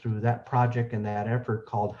 And through that project and that effort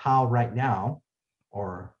called How Right Now,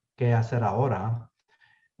 or Que Hacer Ahora,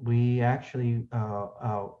 we actually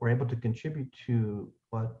were able to contribute to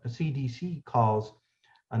what the CDC calls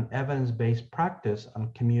an evidence-based practice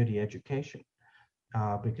on community education,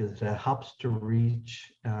 because it helps to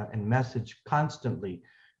reach and message constantly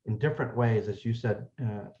in different ways, as you said,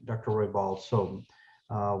 Dr. Roybal. So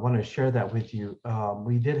I want to share that with you.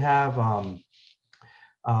 We did have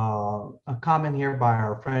a comment here by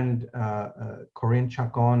our friend Corinne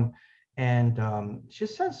Chacon, and she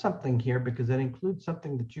says something here because it includes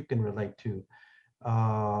something that you can relate to.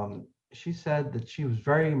 She said that she was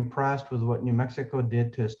very impressed with what New Mexico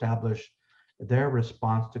did to establish their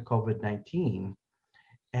response to COVID-19,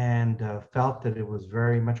 and felt that it was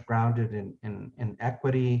very much grounded in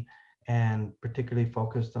equity, and particularly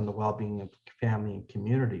focused on the well-being of family and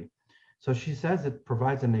community. So she says it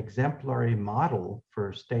provides an exemplary model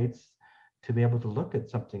for states to be able to look at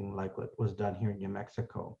something like what was done here in New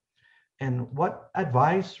Mexico. And what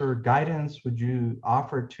advice or guidance would you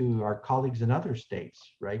offer to our colleagues in other states,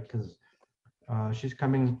 right? Because She's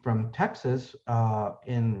coming from Texas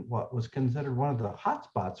in what was considered one of the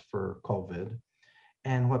hotspots for COVID.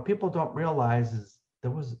 And what people don't realize is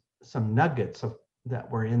there was some nuggets that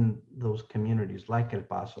were in those communities like El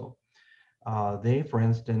Paso. They, for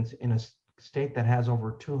instance, in a state that has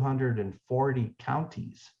over 240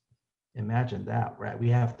 counties, imagine that, right? We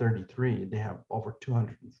have 33, they have over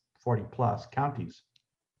 240 plus counties.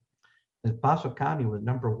 El Paso County was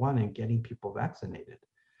 #1 in getting people vaccinated.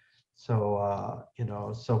 So,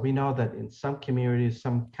 so we know that in some communities,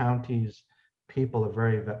 some counties, people are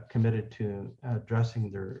very committed to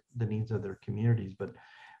addressing the needs of their communities. But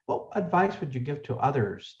what advice would you give to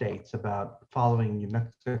other states about following New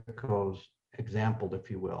Mexico's example, if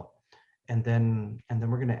you will? And then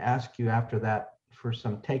we're going to ask you after that for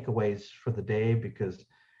some takeaways for the day, because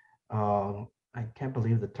I can't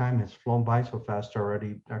believe the time has flown by so fast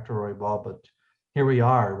already, Dr. Roybal, but here we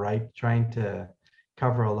are, right? Trying to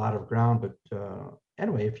cover a lot of ground. But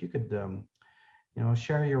anyway, if you could,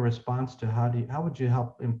 share your response to how would you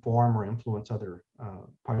help inform or influence other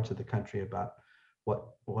parts of the country about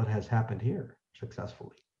what has happened here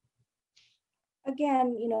successfully?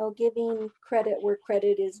 Again, giving credit where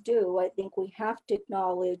credit is due, I think we have to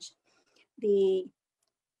acknowledge the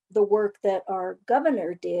work that our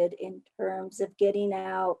governor did in terms of getting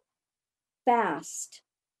out fast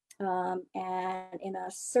and in an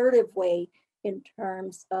assertive way in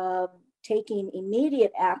terms of taking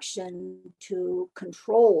immediate action to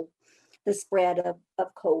control the spread of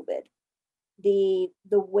COVID. The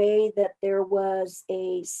way that there was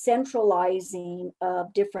a centralizing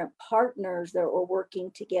of different partners that were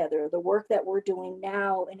working together, the work that we're doing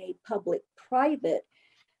now in a public-private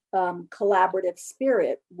collaborative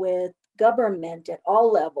spirit with government at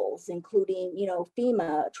all levels, including,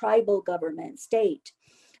 FEMA, tribal government, state,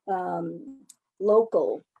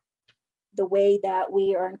 local, the way that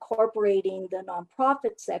we are incorporating the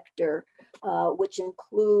nonprofit sector, which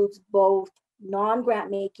includes both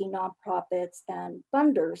non-grant making nonprofits and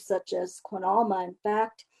funders such as CONALMA. In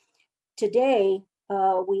fact, today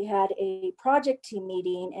we had a project team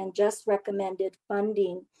meeting and just recommended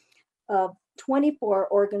funding of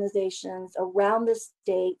 24 organizations around the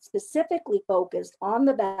state specifically focused on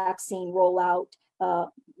the vaccine rollout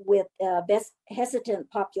with hesitant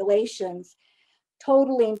populations,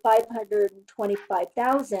 totaling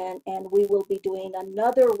 525,000, and we will be doing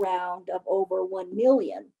another round of over 1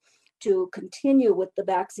 million to continue with the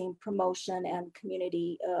vaccine promotion and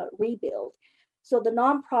community rebuild. So the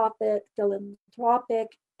nonprofit,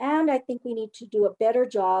 philanthropic, and I think we need to do a better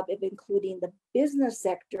job of including the business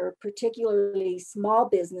sector, particularly small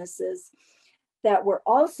businesses that were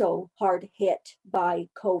also hard hit by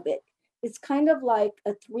COVID. It's kind of like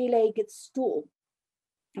a three-legged stool,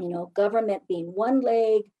 government being one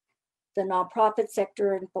leg, the nonprofit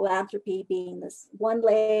sector and philanthropy being this one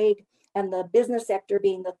leg, and the business sector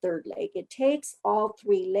being the third leg. It takes all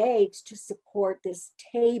three legs to support this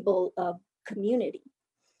table of community.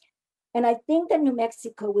 And I think that New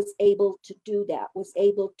Mexico was able to do that, was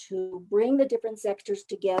able to bring the different sectors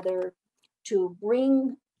together, to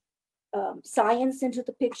bring science into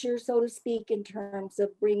the picture, so to speak, in terms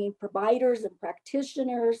of bringing providers and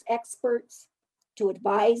practitioners, experts, to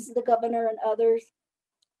advise the governor and others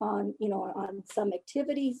on some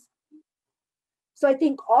activities. So I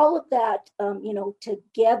think all of that,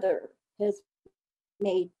 together has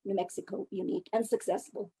made New Mexico unique and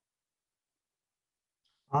successful.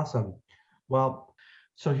 Awesome. Well,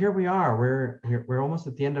 so here we are. We're almost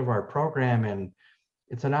at the end of our program, and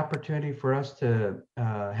it's an opportunity for us to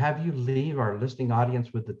have you leave our listening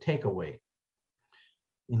audience with the takeaway.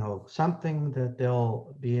 Something that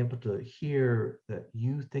they'll be able to hear that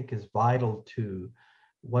you think is vital to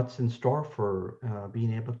what's in store for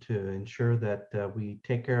being able to ensure that we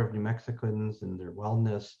take care of New Mexicans and their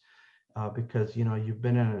wellness, because you've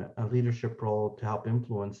been in a leadership role to help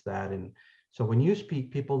influence that. And so when you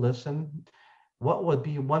speak, people listen. What would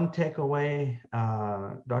be one takeaway,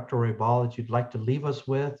 Dr. Roybal, that you'd like to leave us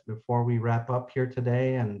with before we wrap up here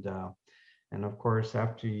today? And of course,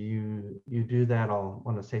 after you do that, I'll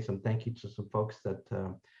want to say some thank you to some folks that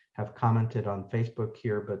have commented on Facebook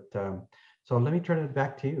here. But so let me turn it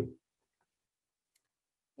back to you.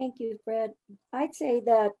 Thank you, Fred. I'd say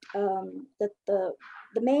that that the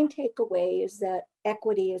main takeaway is that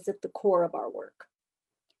equity is at the core of our work.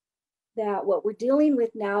 That what we're dealing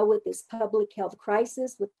with now with this public health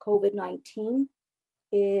crisis with COVID-19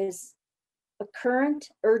 is a current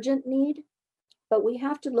urgent need, but we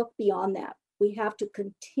have to look beyond that. We have to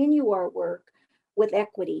continue our work with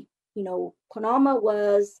equity. CONALMA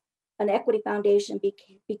was an equity foundation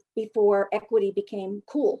before equity became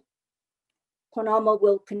cool. CONALMA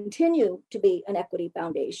will continue to be an equity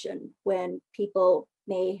foundation when people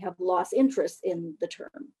may have lost interest in the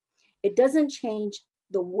term. It doesn't change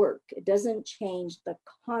the work. It doesn't change the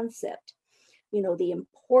concept. You know, the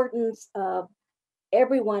importance of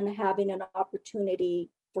everyone having an opportunity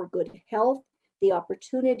for good health, the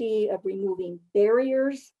opportunity of removing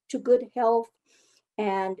barriers to good health,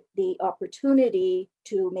 and the opportunity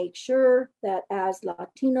to make sure that as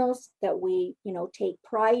Latinos that we, you know, take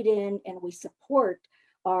pride in and we support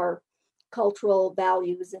our cultural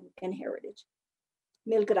values and heritage.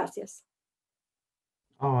 Mil gracias.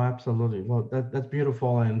 Oh, absolutely. Well, that's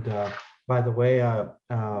beautiful. And by the way,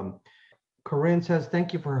 Corinne says,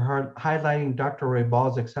 thank you for highlighting Dr.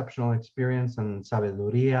 Roybal's exceptional experience and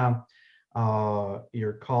sabiduría.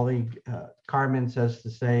 Your colleague, Carmen, says to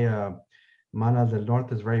say, Mana del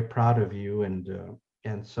Norte is very proud of you.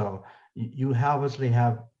 And so you obviously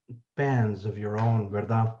have fans of your own,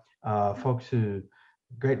 ¿verdad? Folks who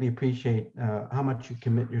greatly appreciate how much you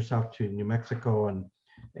commit yourself to New Mexico.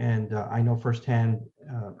 And I know firsthand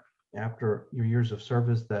after your years of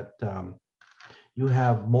service that you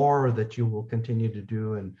have more that you will continue to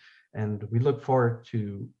do. And we look forward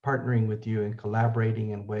to partnering with you and collaborating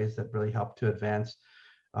in ways that really help to advance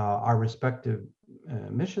our respective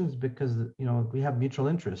missions, because, you know, we have mutual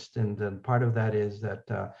interest. And part of that is that,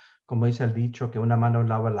 como dice el dicho, que una mano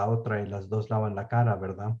lava la otra y las dos lavan la cara,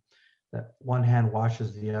 ¿verdad? That one hand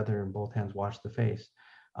washes the other and both hands wash the face.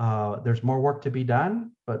 There's more work to be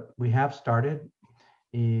done, but we have started.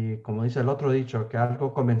 Y como dice el otro dicho, que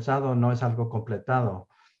algo comenzado no es algo completado.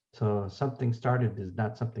 So something started is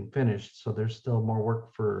not something finished. So there's still more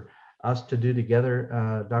work for us to do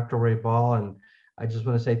together, Dr. Roybal. And I just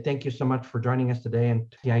want to say thank you so much for joining us today,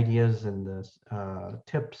 and the ideas and the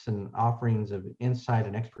tips and offerings of insight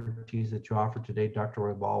and expertise that you offered today, Dr.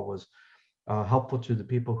 Roybal, was helpful to the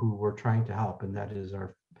people who we're trying to help, and that is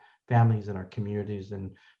our families and our communities,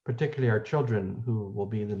 and particularly our children, who will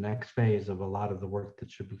be the next phase of a lot of the work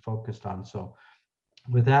that should be focused on. So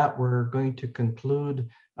with that, we're going to conclude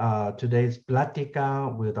today's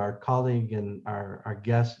Plática with our colleague and our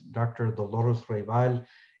guest, Dr. Dolores Roybal.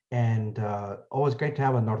 And always great to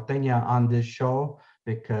have a norteña on this show,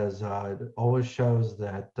 because it always shows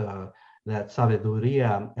that that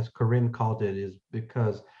sabiduría, as Corinne called it, is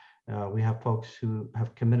because we have folks who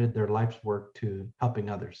have committed their life's work to helping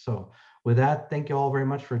others. So with that, thank you all very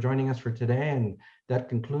much for joining us for today. And that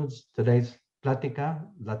concludes today's Plática,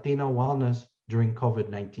 Latino Wellness during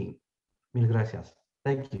COVID-19. Mil gracias.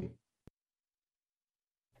 Thank you.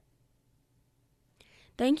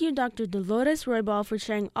 Thank you, Dr. Dolores Roybal, for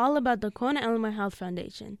sharing all about the CONALMA Health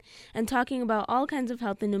Foundation and talking about all kinds of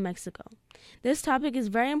health in New Mexico. This topic is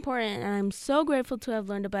very important, and I'm so grateful to have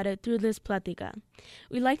learned about it through this Plática.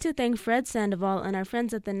 We'd like to thank Fred Sandoval and our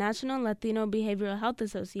friends at the National Latino Behavioral Health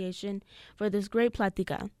Association for this great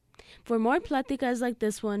Plática. For more Pláticas like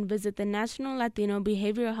this one, visit the National Latino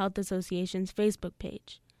Behavioral Health Association's Facebook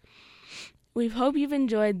page. We hope you've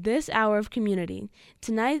enjoyed this hour of community.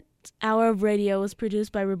 Tonight's hour of radio was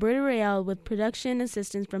produced by Roberta Real with production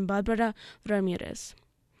assistance from Barbara Ramirez.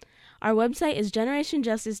 Our website is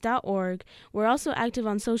generationjustice.org. We're also active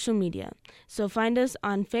on social media, so find us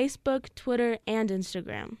on Facebook, Twitter, and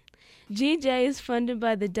Instagram. GJ is funded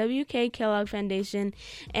by the W.K. Kellogg Foundation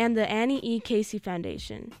and the Annie E. Casey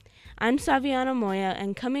Foundation. I'm Saviana Moya,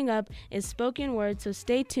 and coming up is Spoken Word, so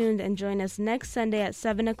stay tuned and join us next Sunday at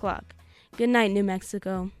 7 o'clock. Good night, New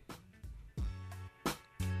Mexico.